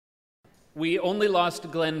We only lost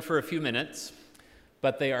Glenn for a few minutes,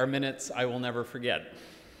 but they are minutes I will never forget.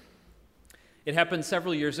 It happened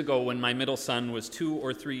several years ago when my middle son was 2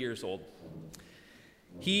 or 3 years old.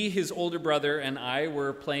 He, his older brother, and I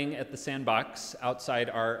were playing at the sandbox outside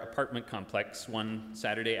our apartment complex one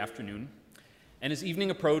Saturday afternoon, and as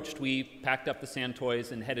evening approached, we packed up the sand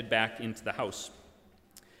toys and headed back into the house.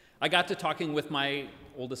 I got to talking with my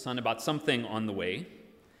oldest son about something on the way,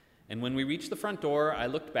 and when we reached the front door, I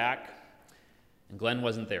looked back, and Glenn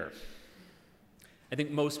wasn't there. I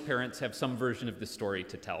think most parents have some version of this story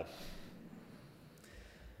to tell.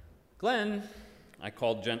 "Glenn," I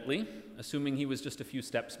called gently, assuming he was just a few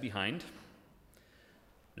steps behind.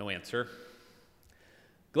 No answer.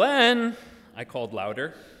 "Glenn," I called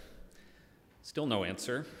louder. Still no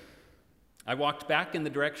answer. I walked back in the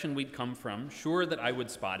direction we'd come from, sure that I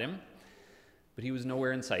would spot him, but he was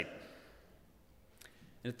nowhere in sight.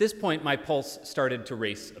 And at this point, my pulse started to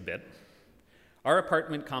race a bit. Our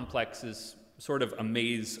apartment complex is sort of a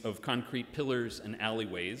maze of concrete pillars and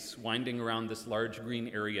alleyways winding around this large green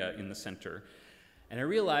area in the center. And I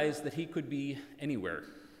realized that he could be anywhere.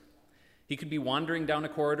 He could be wandering down a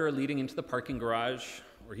corridor leading into the parking garage,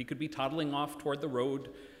 or he could be toddling off toward the road,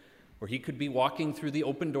 or he could be walking through the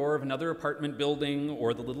open door of another apartment building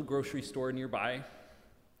or the little grocery store nearby.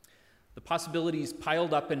 The possibilities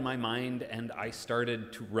piled up in my mind, and I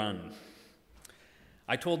started to run.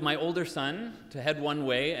 I told my older son to head one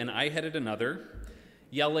way, and I headed another,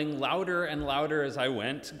 yelling louder and louder as I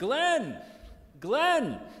went, "Glenn!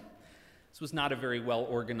 Glenn!" This was not a very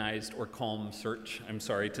well-organized or calm search, I'm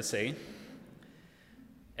sorry to say.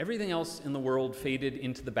 Everything else in the world faded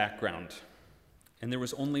into the background, and there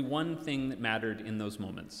was only one thing that mattered in those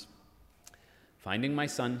moments: finding my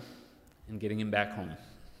son and getting him back home.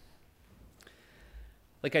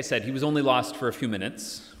 Like I said, he was only lost for a few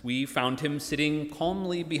minutes. We found him sitting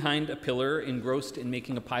calmly behind a pillar, engrossed in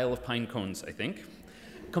making a pile of pine cones, I think,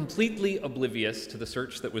 completely oblivious to the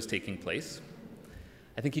search that was taking place.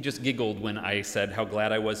 I think he just giggled when I said how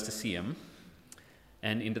glad I was to see him,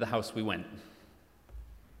 and into the house we went.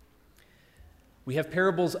 We have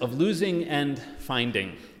parables of losing and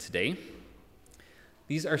finding today.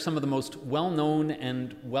 These are some of the most well-known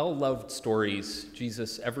and well-loved stories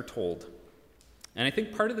Jesus ever told. And I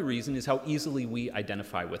think part of the reason is how easily we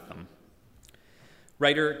identify with them.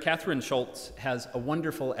 Writer Catherine Schultz has a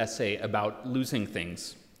wonderful essay about losing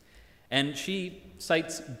things, and she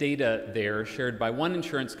cites data there shared by one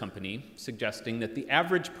insurance company suggesting that the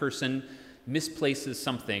average person misplaces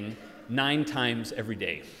something 9 times every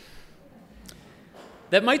day.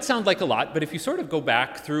 That might sound like a lot, but if you sort of go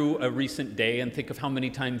back through a recent day and think of how many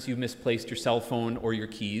times you misplaced your cell phone or your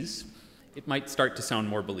keys, it might start to sound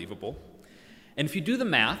more believable. And if you do the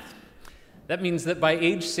math, that means that by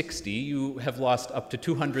age 60, you have lost up to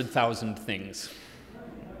 200,000 things.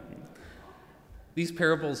 These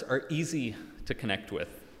parables are easy to connect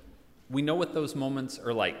with. We know what those moments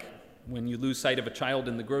are like, when you lose sight of a child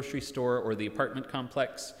in the grocery store or the apartment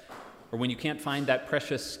complex, or when you can't find that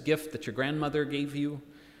precious gift that your grandmother gave you,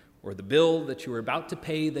 or the bill that you were about to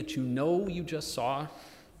pay that you know you just saw.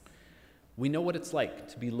 We know what it's like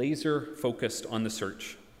to be laser focused on the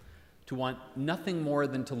search, to want nothing more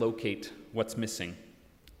than to locate what's missing,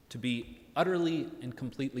 to be utterly and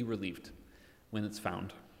completely relieved when it's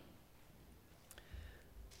found.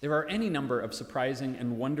 There are any number of surprising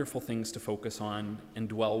and wonderful things to focus on and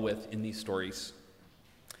dwell with in these stories.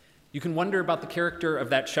 You can wonder about the character of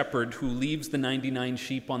that shepherd who leaves the 99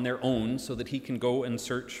 sheep on their own so that he can go and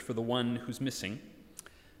search for the one who's missing.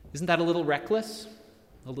 Isn't that a little reckless?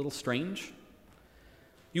 A little strange?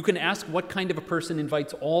 You can ask what kind of a person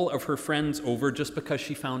invites all of her friends over just because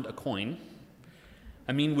she found a coin.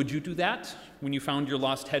 I mean, would you do that when you found your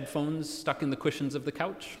lost headphones stuck in the cushions of the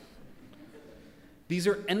couch? These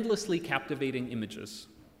are endlessly captivating images.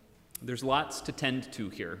 There's lots to tend to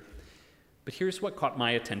here. But here's what caught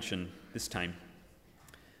my attention this time.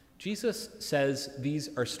 Jesus says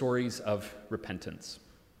these are stories of repentance.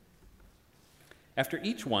 After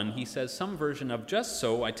each one, he says some version of, "Just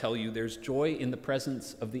so, I tell you, there's joy in the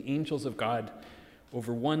presence of the angels of God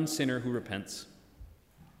over one sinner who repents."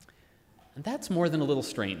 And that's more than a little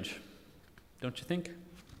strange, don't you think?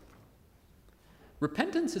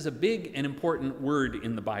 Repentance is a big and important word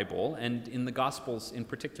in the Bible, and in the Gospels in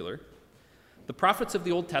particular. The prophets of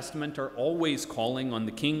the Old Testament are always calling on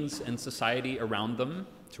the kings and society around them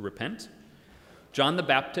to repent. John the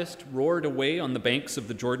Baptist roared away on the banks of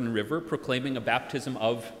the Jordan River, proclaiming a baptism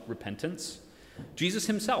of repentance. Jesus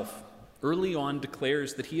himself, early on,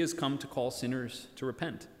 declares that he has come to call sinners to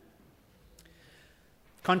repent.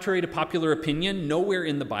 Contrary to popular opinion, nowhere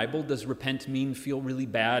in the Bible does repent mean feel really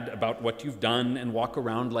bad about what you've done and walk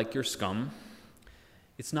around like you're scum.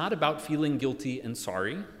 It's not about feeling guilty and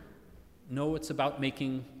sorry. No, it's about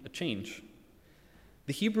making a change.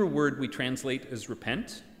 The Hebrew word we translate as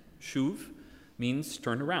repent, shuv, means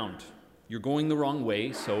turn around. You're going the wrong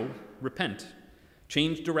way, so repent.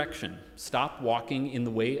 Change direction. Stop walking in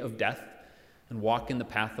the way of death and walk in the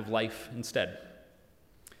path of life instead.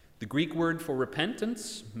 The Greek word for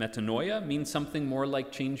repentance, metanoia, means something more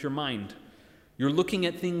like change your mind. You're looking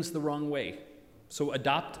at things the wrong way, so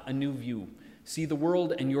adopt a new view. See the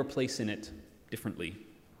world and your place in it differently.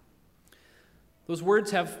 Those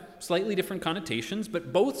words have slightly different connotations,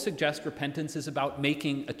 but both suggest repentance is about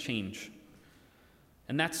making a change.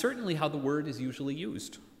 And that's certainly how the word is usually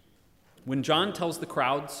used. When John tells the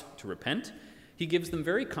crowds to repent, he gives them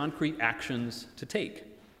very concrete actions to take.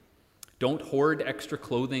 Don't hoard extra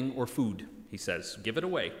clothing or food, he says. Give it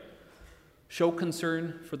away. Show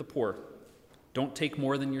concern for the poor. Don't take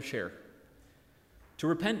more than your share. To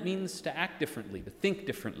repent means to act differently, to think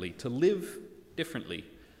differently, to live differently,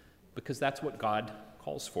 because that's what God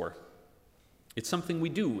calls for. It's something we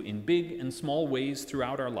do in big and small ways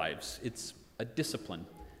throughout our lives. It's a discipline,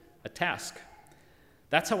 a task.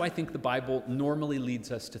 That's how I think the Bible normally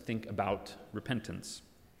leads us to think about repentance.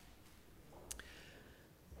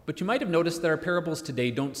 But you might have noticed that our parables today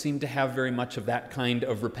don't seem to have very much of that kind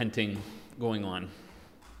of repenting going on.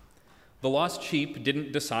 The lost sheep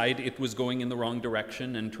didn't decide it was going in the wrong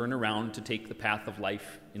direction and turn around to take the path of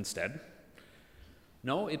life instead.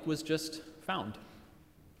 No, it was just found.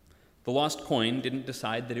 The lost coin didn't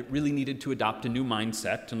decide that it really needed to adopt a new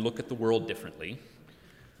mindset and look at the world differently.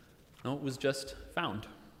 No, it was just found.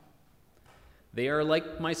 They are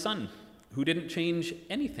like my son, who didn't change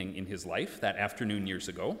anything in his life that afternoon years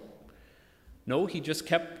ago. No, he just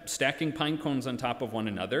kept stacking pine cones on top of one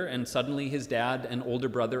another, and suddenly his dad and older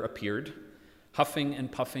brother appeared, huffing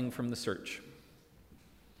and puffing from the search.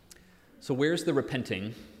 So where's the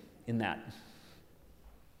repenting in that?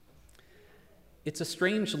 It's a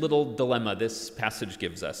strange little dilemma this passage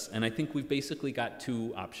gives us, and I think we've basically got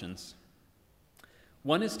two options.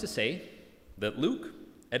 One is to say that Luke,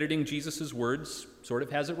 editing Jesus' words, sort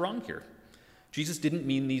of has it wrong here. Jesus didn't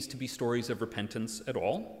mean these to be stories of repentance at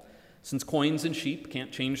all. Since coins and sheep can't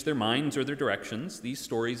change their minds or their directions, these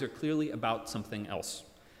stories are clearly about something else.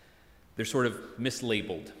 They're sort of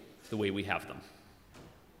mislabeled the way we have them.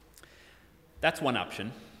 That's one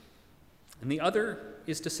option. And the other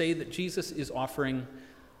is to say that Jesus is offering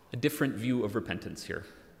a different view of repentance here.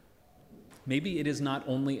 Maybe it is not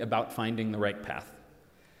only about finding the right path.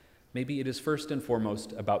 Maybe it is first and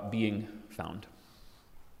foremost about being found.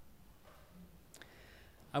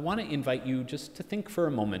 I want to invite you just to think for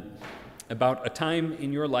a moment about a time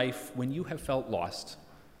in your life when you have felt lost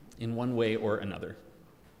in one way or another.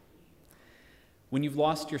 When you've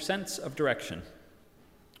lost your sense of direction,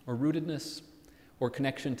 or rootedness, or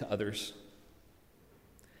connection to others.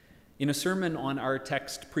 In a sermon on our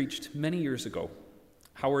text preached many years ago,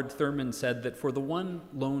 Howard Thurman said that for the one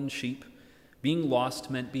lone sheep, being lost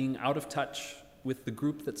meant being out of touch with the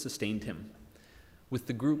group that sustained him, with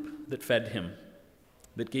the group that fed him,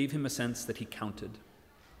 that gave him a sense that he counted.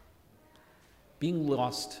 Being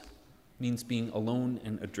lost means being alone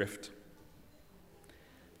and adrift.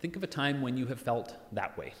 Think of a time when you have felt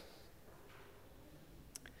that way.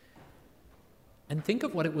 And think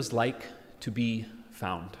of what it was like to be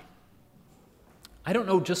found. I don't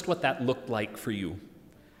know just what that looked like for you.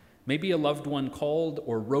 Maybe a loved one called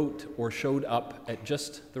or wrote or showed up at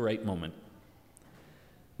just the right moment.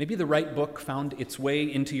 Maybe the right book found its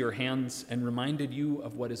way into your hands and reminded you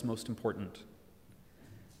of what is most important.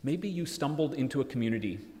 Maybe you stumbled into a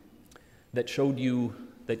community that showed you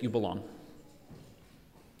that you belong.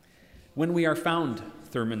 When we are found,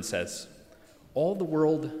 Thurman says, all the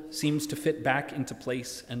world seems to fit back into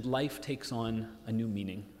place and life takes on a new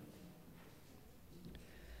meaning.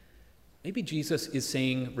 Maybe Jesus is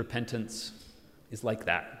saying repentance is like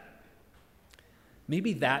that.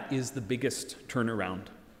 Maybe that is the biggest turnaround,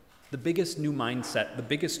 the biggest new mindset, the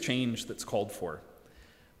biggest change that's called for.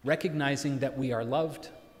 Recognizing that we are loved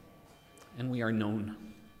and we are known.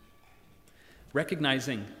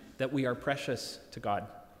 Recognizing that we are precious to God.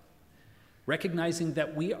 Recognizing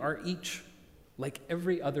that we are each, like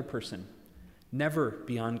every other person, never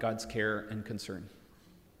beyond God's care and concern.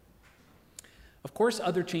 Of course,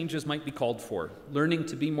 other changes might be called for. Learning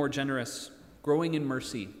to be more generous, growing in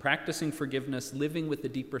mercy, practicing forgiveness, living with a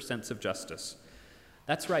deeper sense of justice.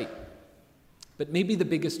 That's right. But maybe the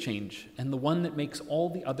biggest change, and the one that makes all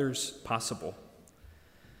the others possible,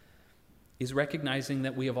 is recognizing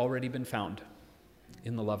that we have already been found,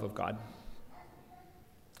 in the love of God.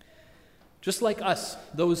 Just like us,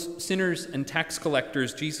 those sinners and tax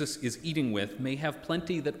collectors Jesus is eating with may have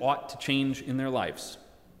plenty that ought to change in their lives.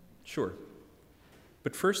 Sure.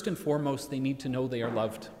 But first and foremost, they need to know they are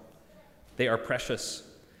loved. They are precious.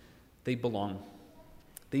 They belong.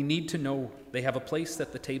 They need to know they have a place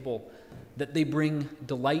at the table, that they bring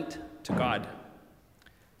delight to God.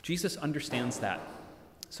 Jesus understands that,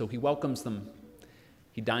 so he welcomes them.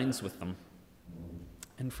 He dines with them.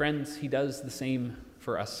 And friends, he does the same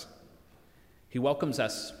for us. He welcomes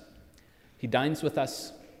us. He dines with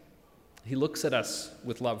us. He looks at us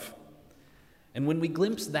with love. And when we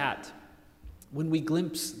glimpse that, when we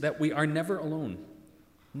glimpse that we are never alone,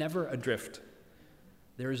 never adrift,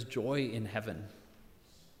 there is joy in heaven.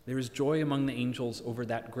 There is joy among the angels over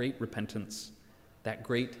that great repentance, that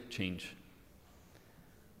great change.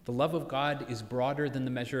 The love of God is broader than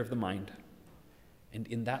the measure of the mind, and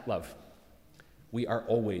in that love, we are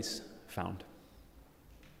always found.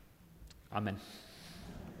 Amen.